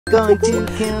Going to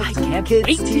count I can't kids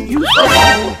wait to to use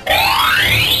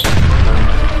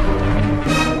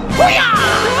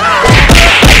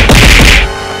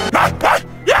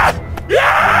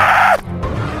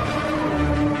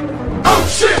Oh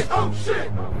shit! Oh shit!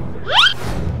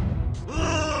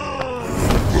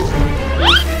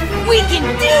 We can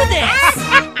do this!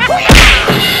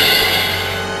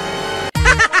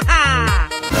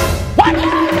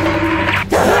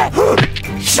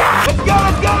 Let's go!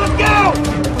 Let's go! Let's go!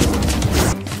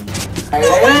 No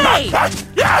way!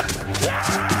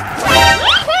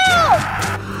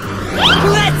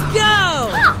 Let's go!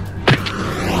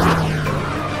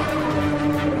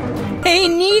 Hey,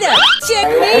 Nita, check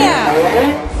me out!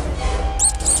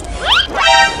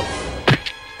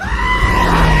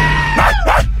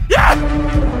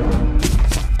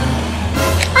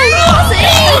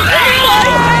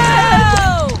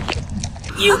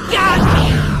 You got me!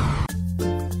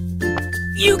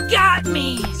 You got me!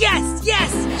 Yes,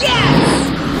 yes, yes!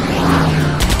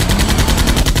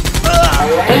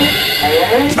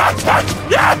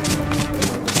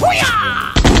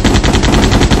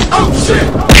 Oh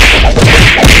shit!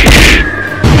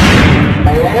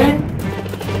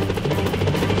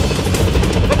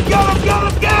 Let's go! Let's go!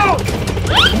 Let's go!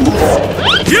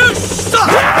 You suck!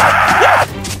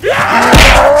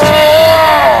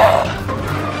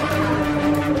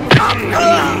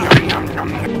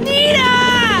 Nita!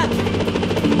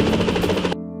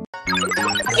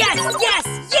 Yes, yes,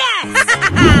 yes!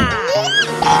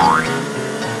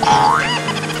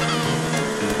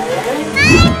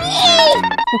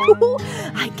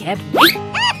 I can't wait!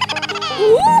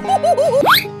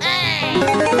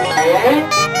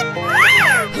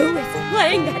 Who is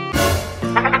playing that?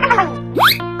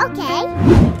 Okay.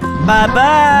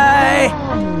 Bye-bye!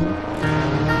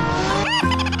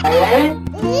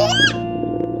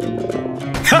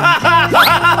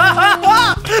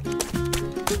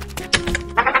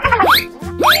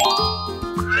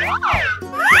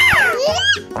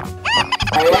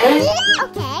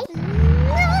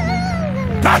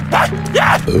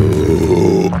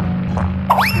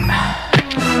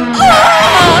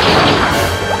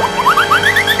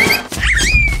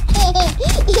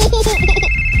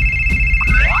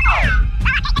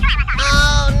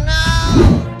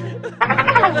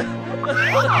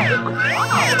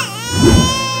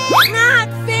 Not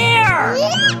fair!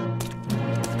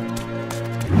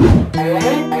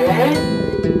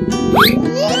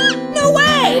 No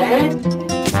way!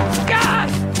 God!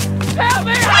 Help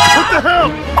me! What the hell?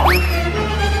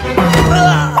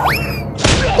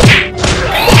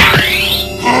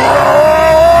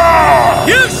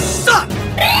 You suck!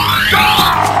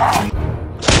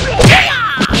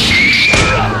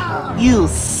 You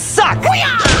suck!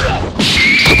 Damn!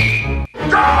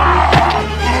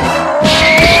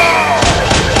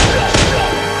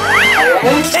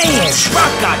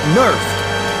 Rock got nerfed!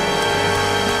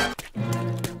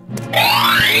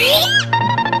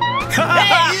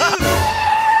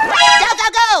 Go, go,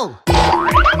 go!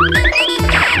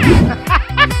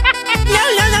 No,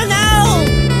 no, no, no!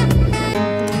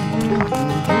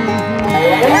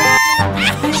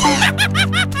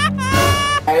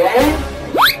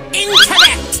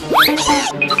 Incorrect!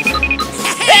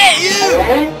 Hey, you!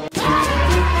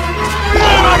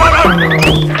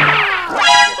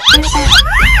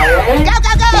 Go,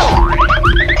 go, go!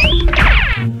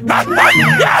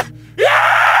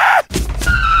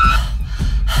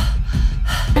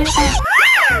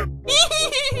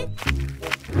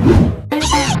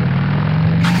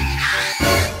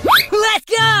 Let's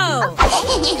go!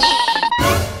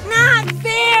 Not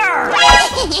fair!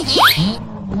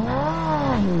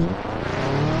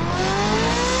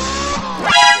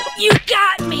 You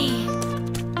got me!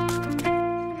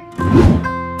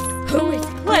 Who is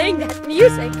playing that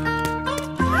music?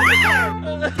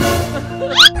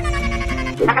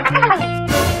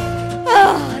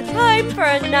 Oh, time for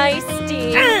a nice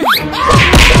steam.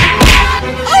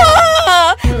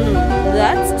 Ah!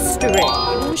 That's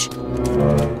strange.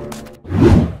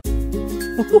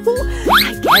 I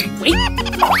can't wait.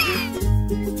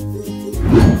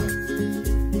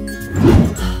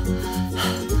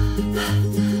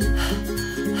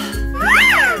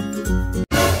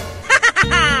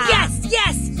 Yes,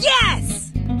 yes, yes!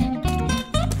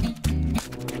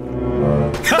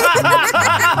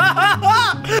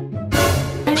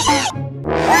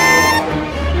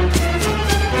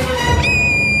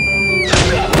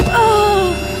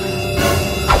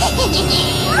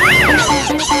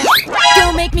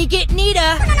 Don't make me get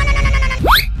Nita!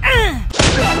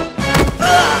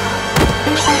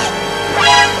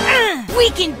 We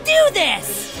can do this!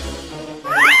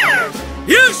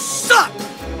 You suck!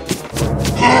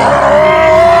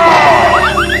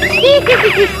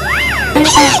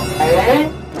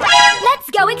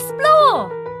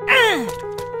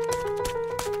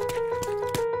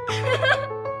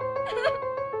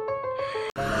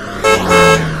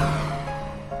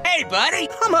 Hey, buddy!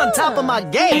 I'm on top of my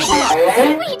game.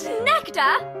 Sweet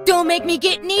nectar! Don't make me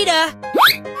get Nita!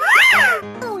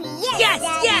 Oh, yes! Yes,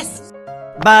 yes!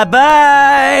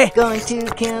 Bye-bye. Going to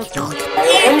cancel.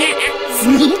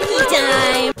 Sneaky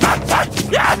time!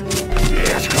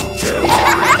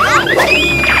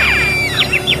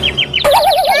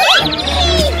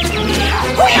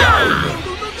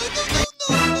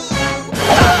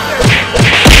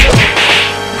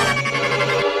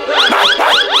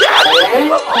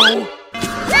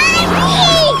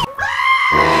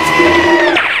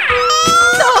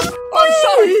 I'm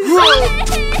sorry!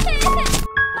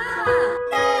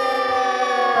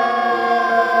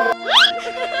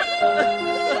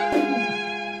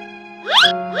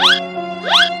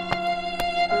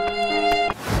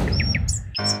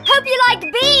 Hope you like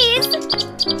bees!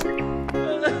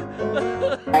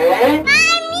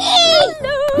 Mommy!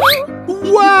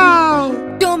 Wow.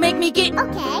 Don't make me get...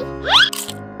 Okay.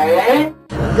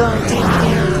 Going to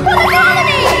cancel.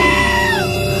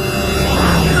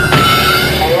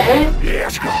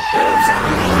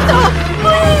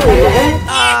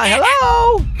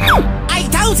 Hello. I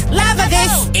don't love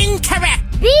this! Incorrect!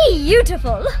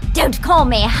 Beautiful! Don't call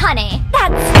me honey.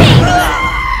 That's me!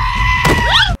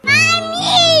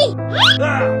 Mommy!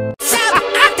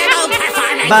 Suboptimal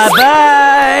performance!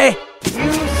 Bye-bye.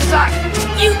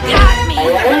 You got me!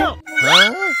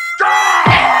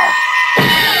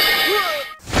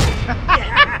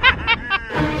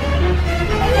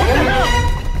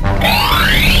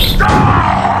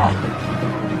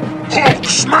 Hulk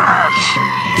smash!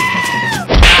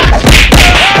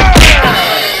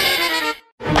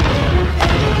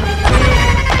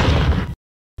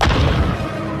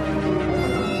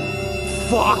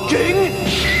 Fucking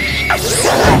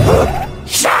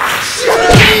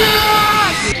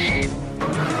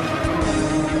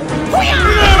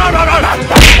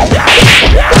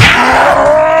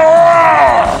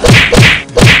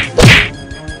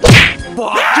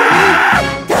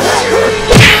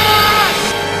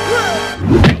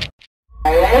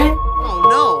Oh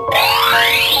no.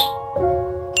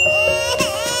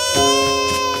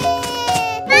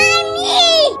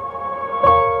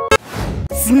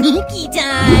 Sneaky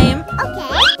time!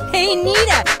 Okay. Hey,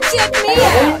 Nita! Check me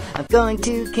out! I'm going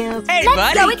to cancel. Hey, Let's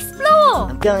buddy! go explore!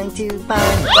 I'm going to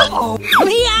find.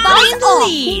 We are in the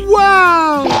lead!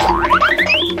 Wow.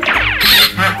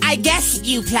 I guess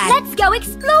you plan. Let's go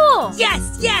explore!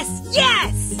 Yes, yes,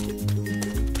 yes!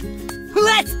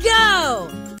 Let's go!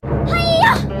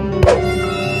 Hiya!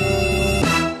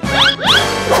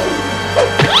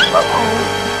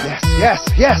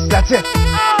 Yes, that's it.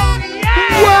 Oh,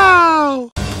 yeah! Wow!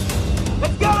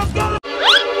 Let's go, let's go!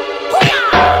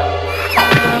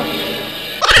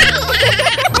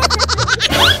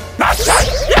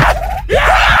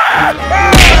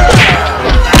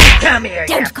 Come here.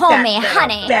 Don't call me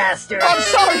honey. Bastard. I'm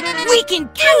sorry! We can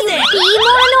do this! Be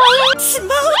more annoying!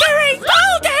 Smoldering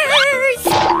boulders!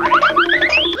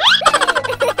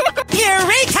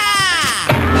 Eureka!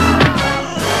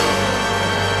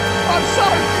 I'm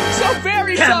sorry! So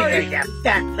very Come sorry! here, you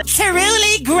fat.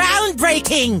 Truly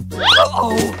groundbreaking!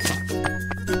 Uh-oh!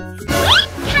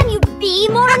 Can you be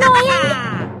more annoying?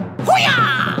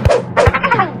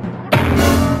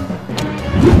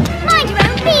 Mind your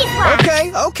own beeswax!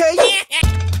 Okay.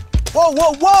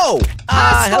 Whoa!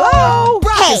 Hello.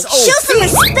 Hey, show some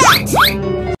respect!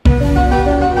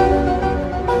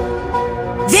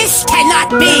 This cannot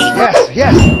be!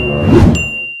 Yes.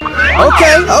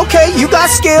 Okay, you got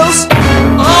skills.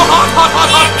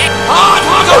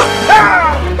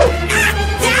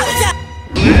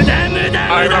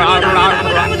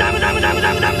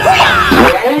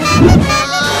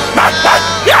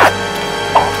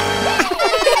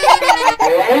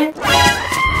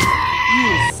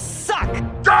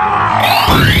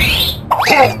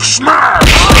 Hulk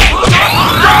smash!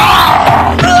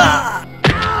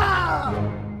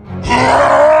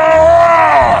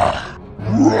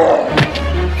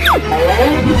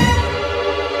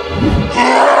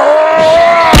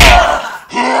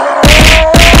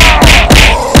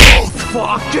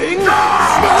 Fucking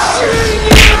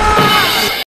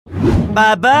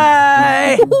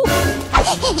Bye-bye.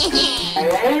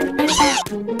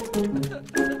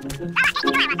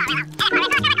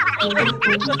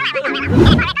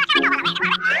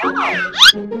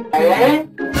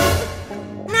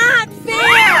 Not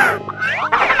fair!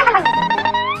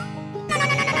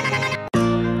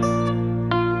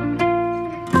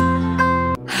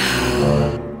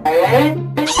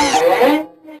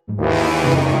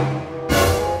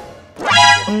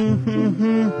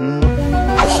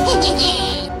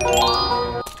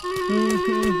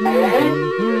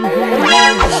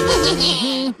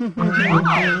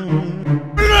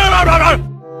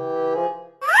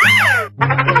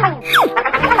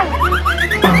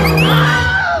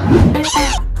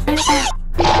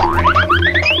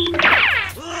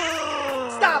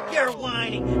 Stop your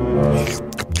whining!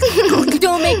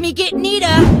 Don't make me get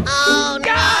Nita! Oh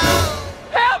no!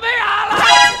 Help me, Allah!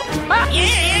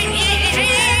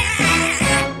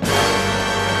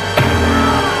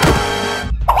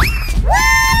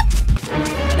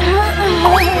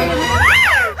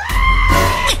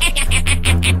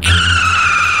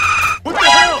 What the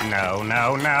hell? No.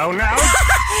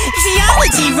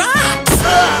 Geology rocks!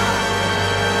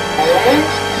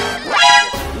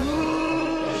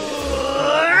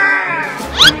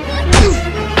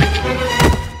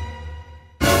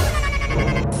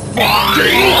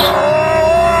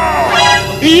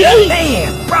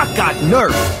 Man, Brock got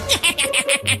nerfed.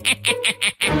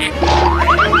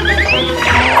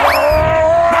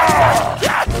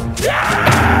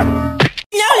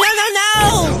 No!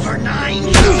 Over 9.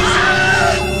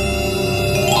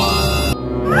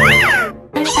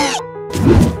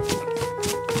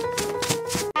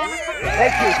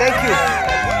 Thank you. Thank you.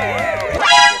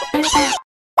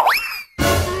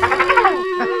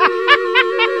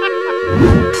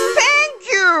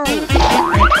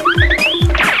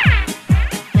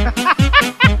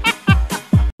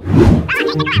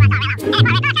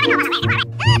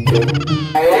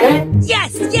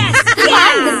 Yes! And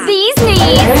the bee's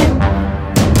knees.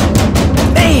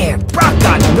 Man, Brock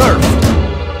got nerfed.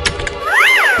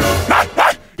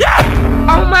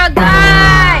 Oh my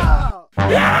god!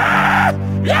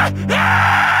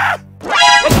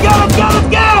 Let's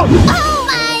go! Oh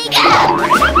my god!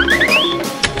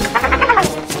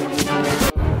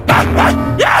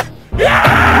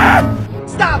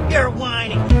 Stop your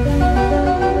whining!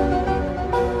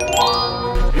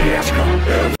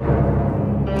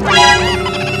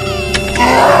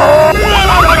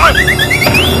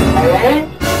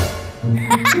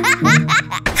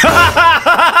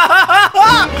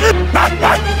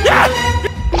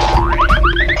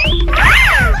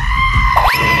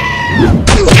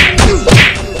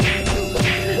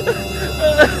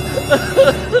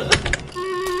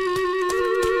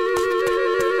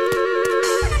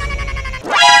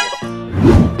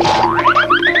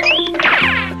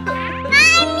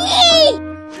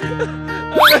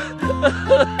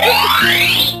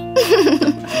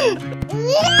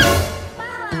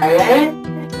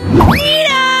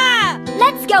 Nita!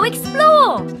 Let's go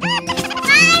explore!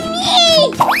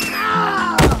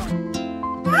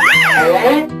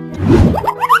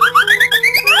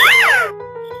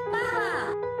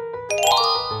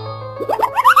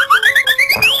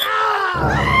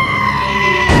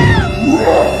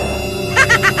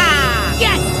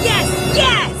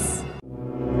 Yes!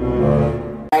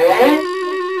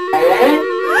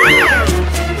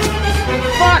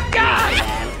 Fuck God!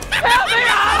 Help me,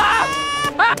 Allah!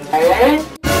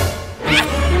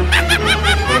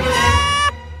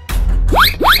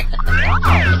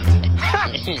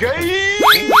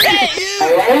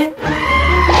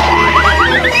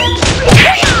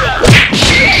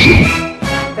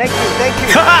 Thank you.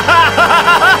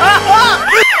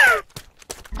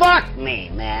 Fuck me,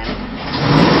 man.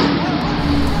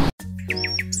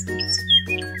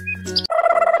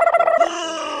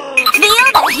 Feel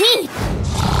the heat!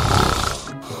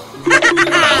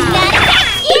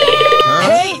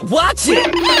 Hey, watch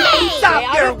it! Stop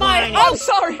your whining! Oh,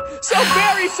 sorry. So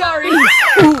very sorry.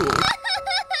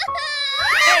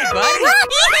 Hey, buddy!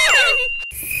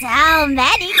 So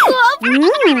many cool.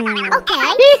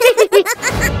 Okay.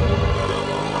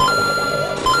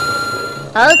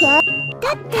 Okay.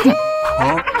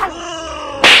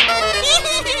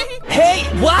 Hey,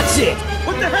 watch it!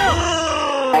 What the hell?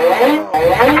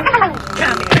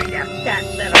 Come here, you fat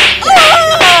little...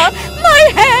 My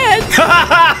head!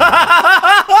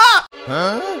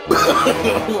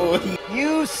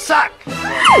 You suck!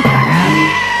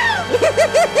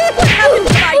 What happened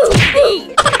to my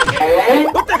TV?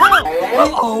 What the hell?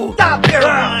 Uh-oh! Stop your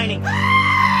whining!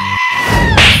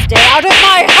 Stay out of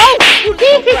my house, you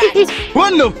defect!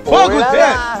 What the fuck was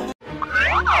that?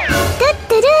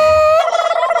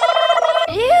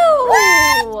 Ew!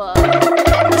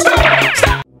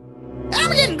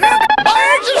 I'm getting grabbed!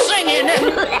 Birds are singing!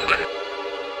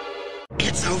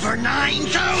 It's over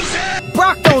 9,000!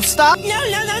 Brock, don't stop! No!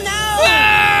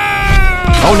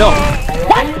 Oh no!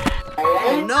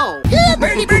 Oh no!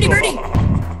 Birdie! I'm getting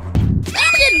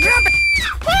grumpy!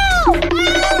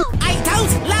 I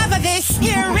don't love this!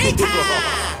 Eureka!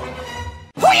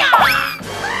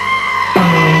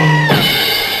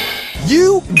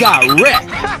 You got wrecked!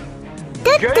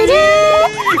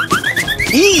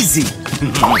 Easy!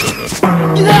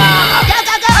 Go!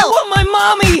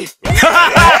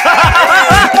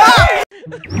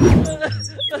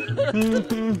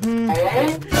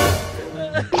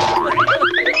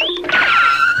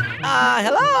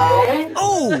 Hello?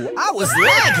 Oh, I was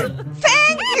lagging.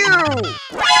 Thank you!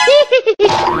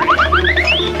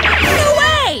 No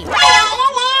way! No way!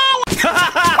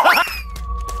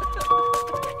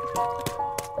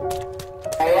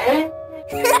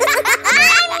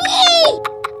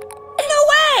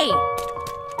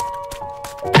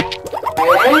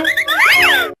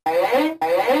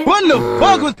 What the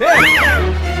fuck was that?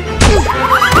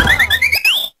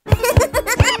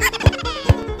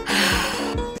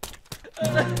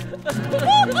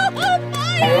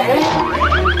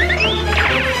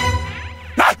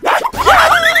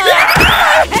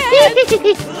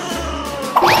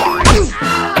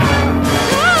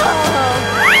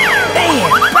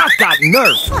 Damn, Brock got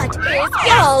nerfed. What is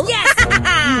go? Yes!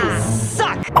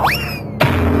 Suck.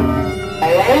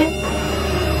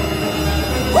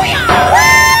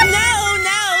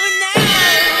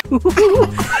 No!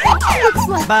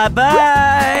 Bye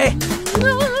bye.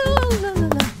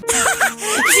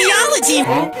 Geology!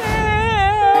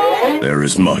 There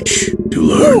is much to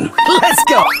learn. Let's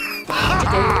go.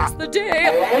 Today's the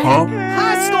day.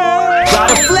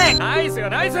 Got a flex.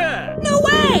 No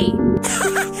way!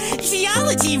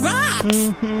 Geology rocks!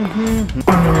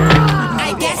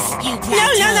 I guess you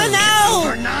No!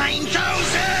 For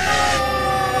 9,000!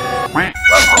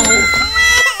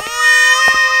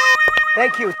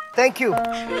 Thank you.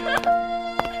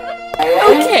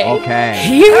 Okay.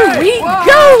 Here we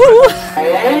go.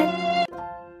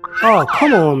 Oh,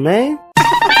 come on, man.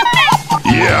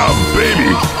 Yeah,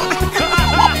 baby!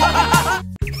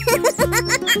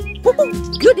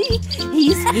 Goody,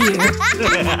 he's here.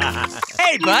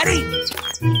 Hey, buddy.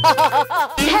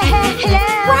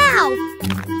 Wow.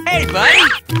 Hey, buddy.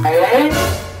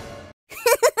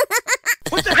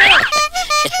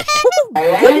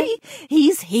 Goody,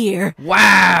 he's here.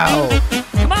 Wow.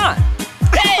 Come on.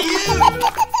 Hey,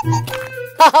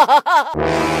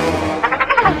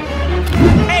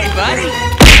 hey, buddy.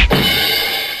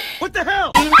 What the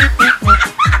hell?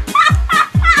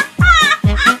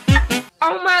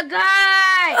 Oh my God.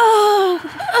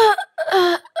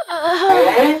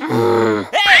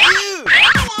 Hey, you. Hey.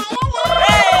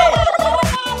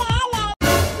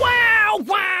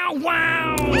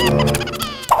 Wow!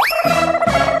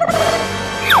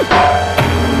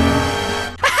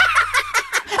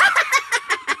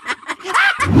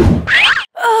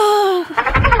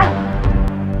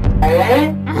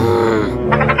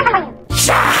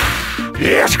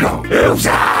 Let's go!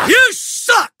 You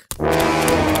suck.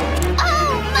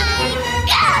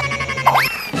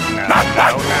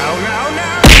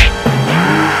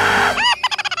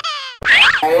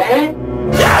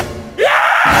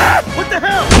 What the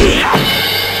hell?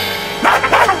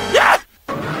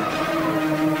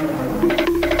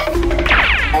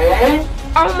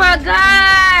 Oh my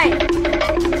God.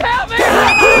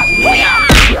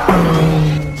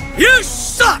 You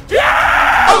suck.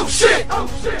 Oh shit!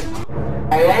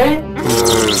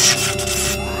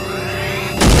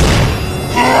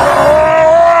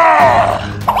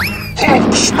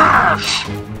 Hulk smash!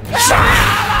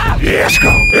 Let's go!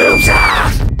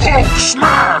 Hulk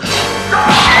smash!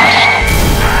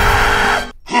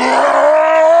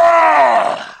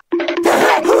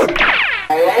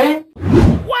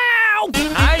 Wow!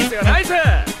 Nice.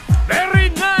 Very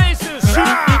nice.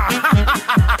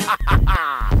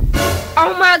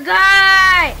 Oh my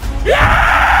God.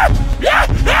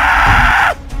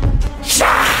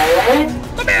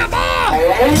 Come here, boy!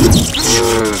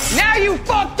 Now you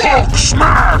fucked up! Hulk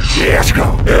smash! Let's go!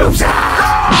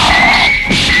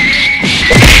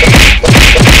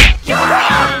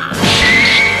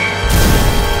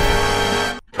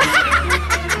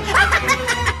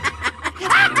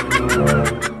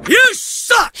 You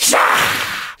suck.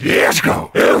 Let's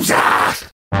go!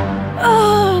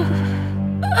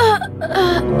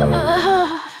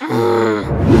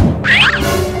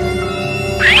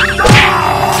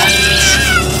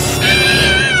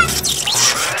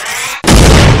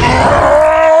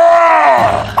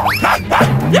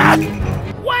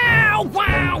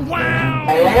 Wow!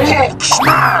 Hulk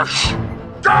smash!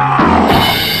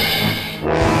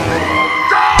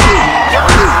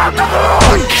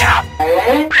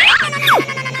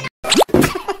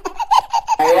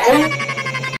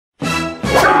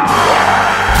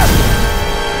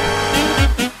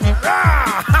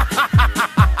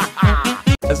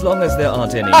 As long as there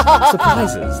aren't any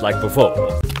surprises like before.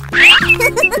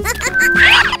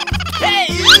 Hey,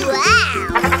 you!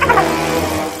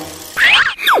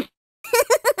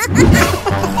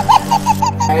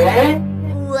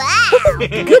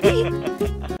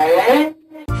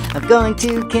 going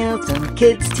to kill some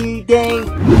kids today.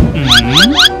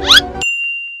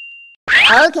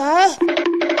 Okay.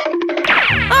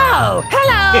 Oh,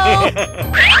 hello!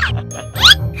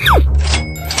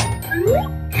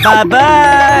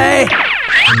 Bye-bye!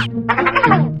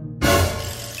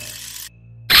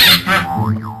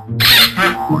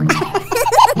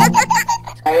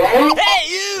 Hey,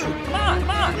 you!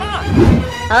 Come on.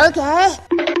 Okay.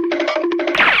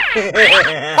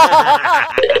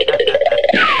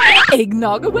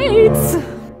 Eggnog awaits.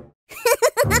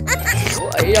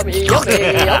 Yummy, yummy, yummy. What the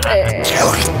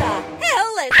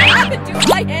hell is happened to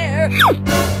my hair?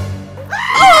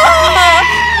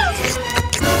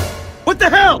 What the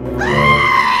hell? No.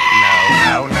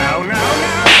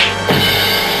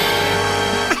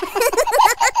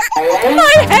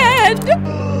 My head!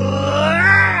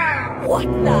 What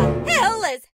the hell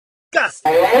is... Gus,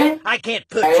 I can't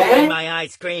put you in my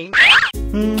ice cream.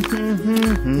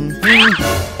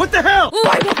 What the hell? Oh,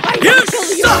 I will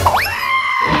kill you!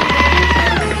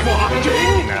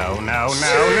 No.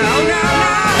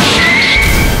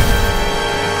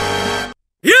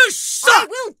 You suck! I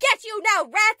will get you now,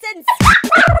 rats and...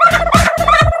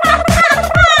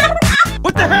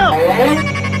 What the hell?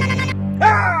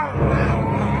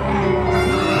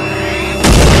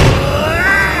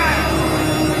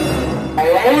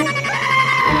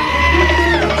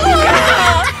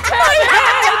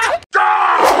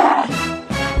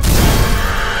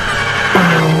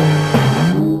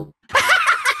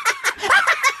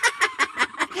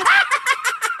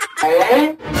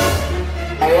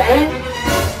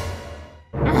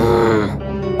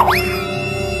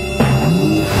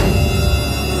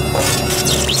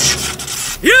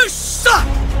 You suck!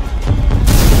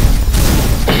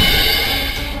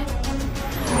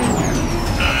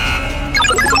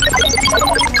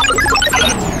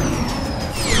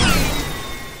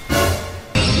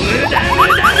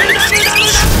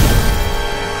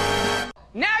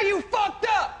 Now you fucked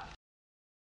up!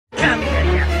 Come here,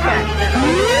 you fat little...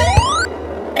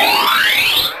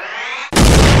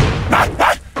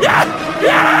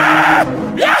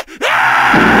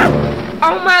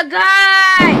 Oh my god!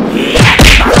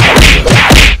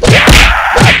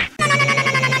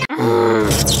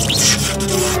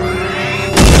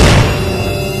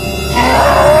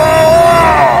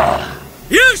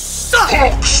 You suck!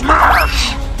 Hulk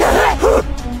smash!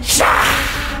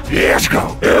 Let's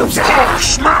go! Hulk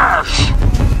smash!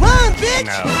 Run, bitch!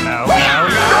 No. Wow!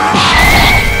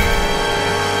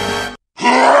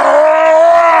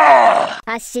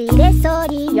 Let's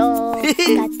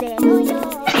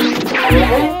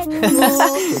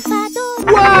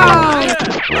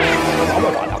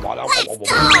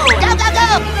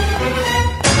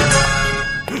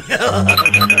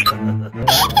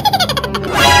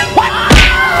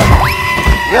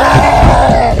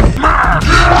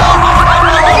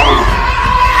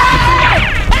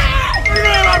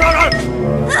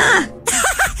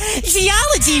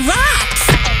Geology rocks!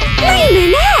 Wait a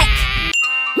minute!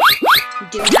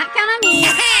 Do not count on me.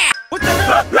 What the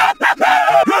hell?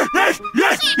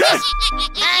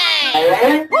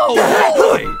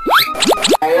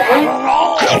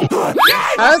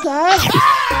 Okay.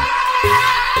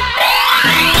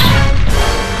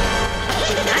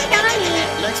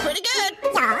 Looks pretty good.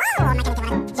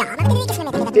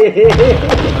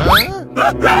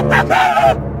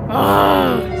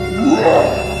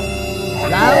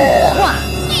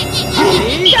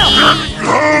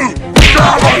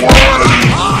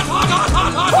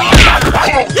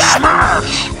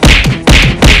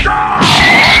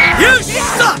 You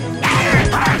suck!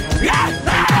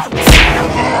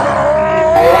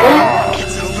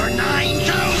 It's over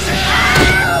 9,000!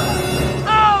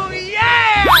 Oh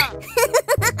yeah!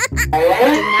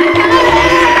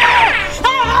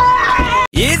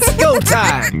 It's go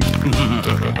time!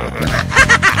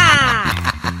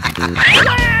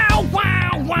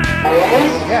 Wow!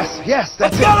 Yes,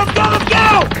 that's it. Let's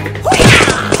go!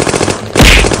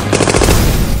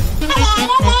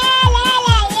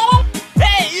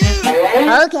 Hey, you!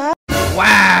 Okay.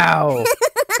 Wow!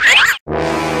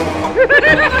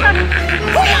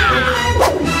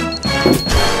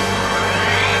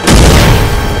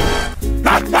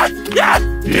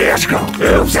 Let's go! What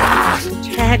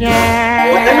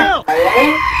the hell?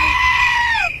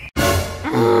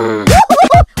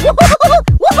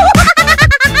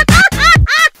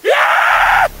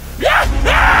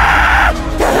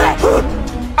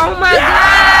 Oh my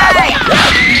god!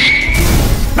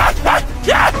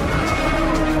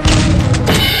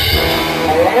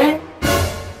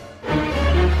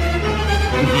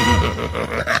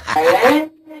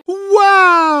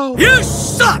 Wow! You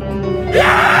suck!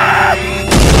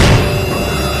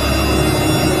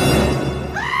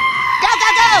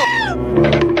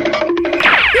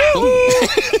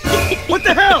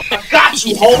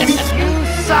 homie. You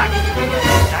suck.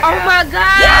 Oh my god!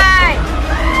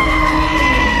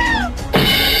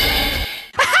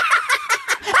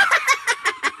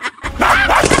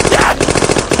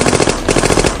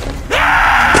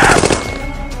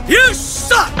 You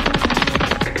suck.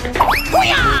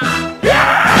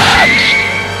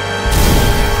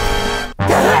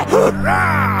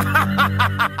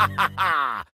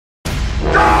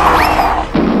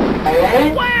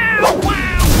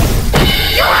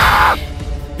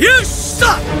 You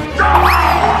suck!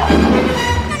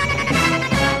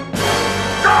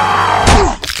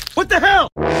 What the hell?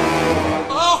 Oh,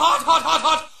 hot, hot, hot,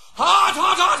 hot! Hot,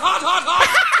 hot, hot, hot, hot, hot!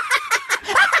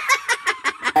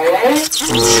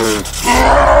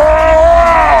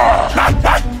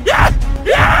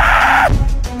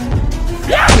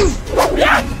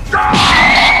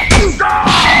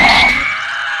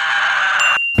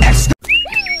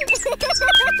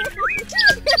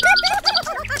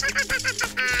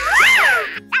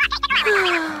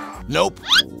 Nope.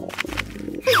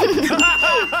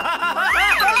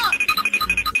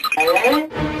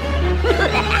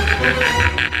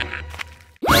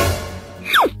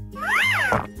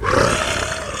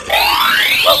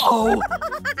 Uh-oh.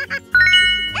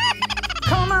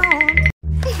 Come on.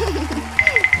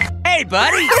 Hey,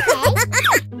 buddy.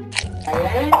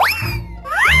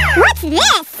 What's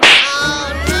this?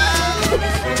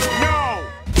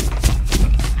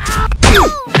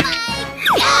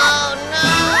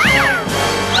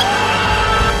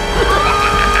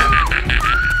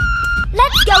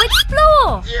 Let's go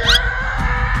explore!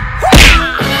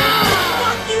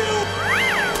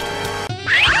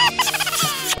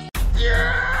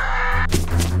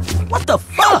 What the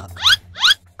fuck?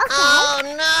 Oh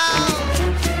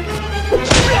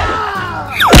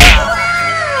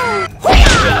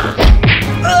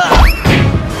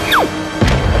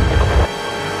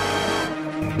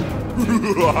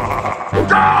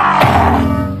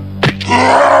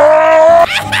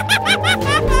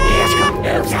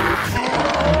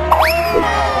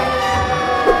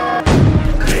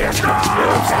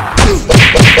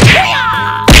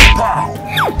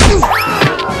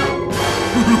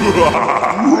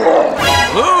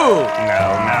Ooh. No,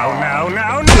 no, no,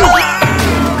 no, no.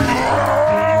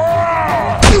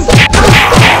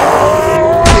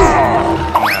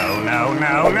 No,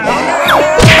 no, no, no,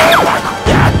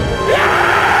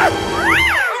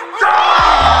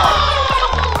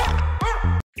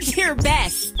 Your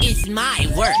best is my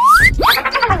worst.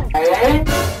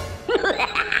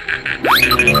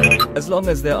 As long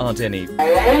as there aren't any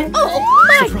Oh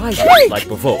my surprises like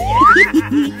before.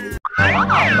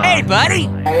 Hey, buddy.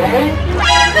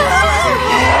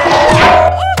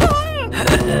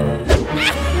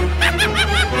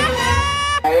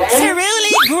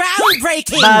 Truly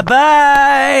groundbreaking.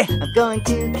 Bye-bye. I'm going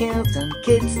to kill some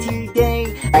kids today.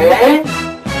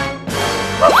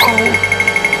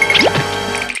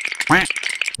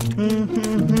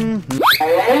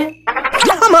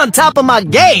 I'm on top of my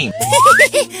game.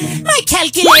 My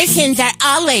calculations are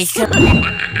always.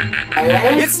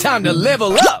 It's time to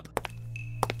level up.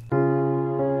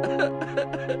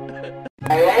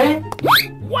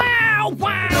 Wow,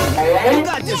 wow! You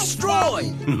got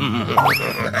destroyed.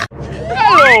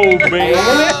 Hello, baby!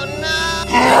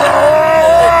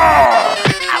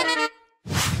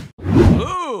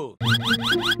 Ooh.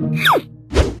 Woo!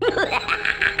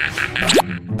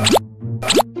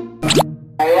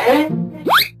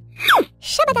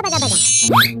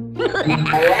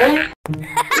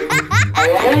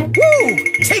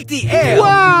 Take the L.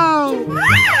 Wow!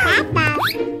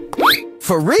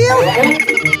 For real?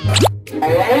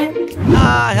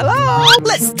 Hello?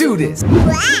 Let's do this.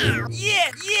 Wow!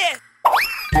 Yeah, yeah.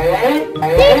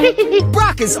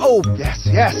 Brock is over. Yes,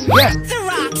 yes, yes! The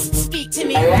rocks speak to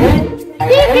me.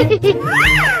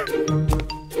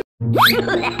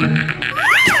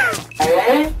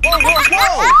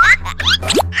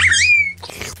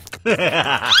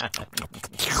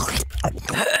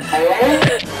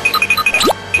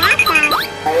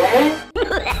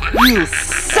 You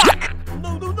suck.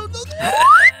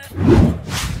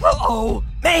 Uh-oh.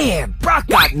 Man, Brock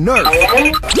got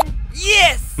nerfed.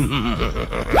 Yes.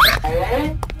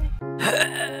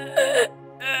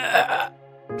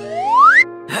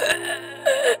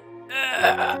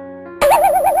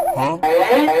 Huh?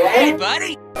 Hey,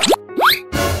 buddy.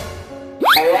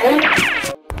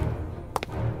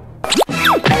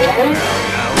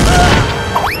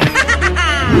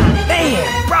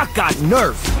 Man, Brock got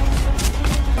nerfed.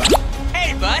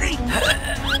 Hey, buddy.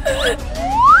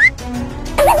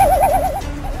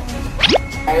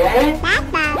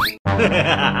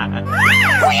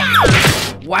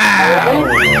 Wow!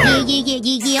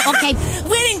 Yeah. Okay,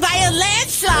 winning by a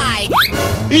landslide.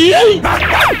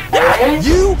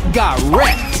 You got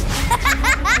wrecked!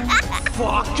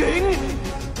 Fucking...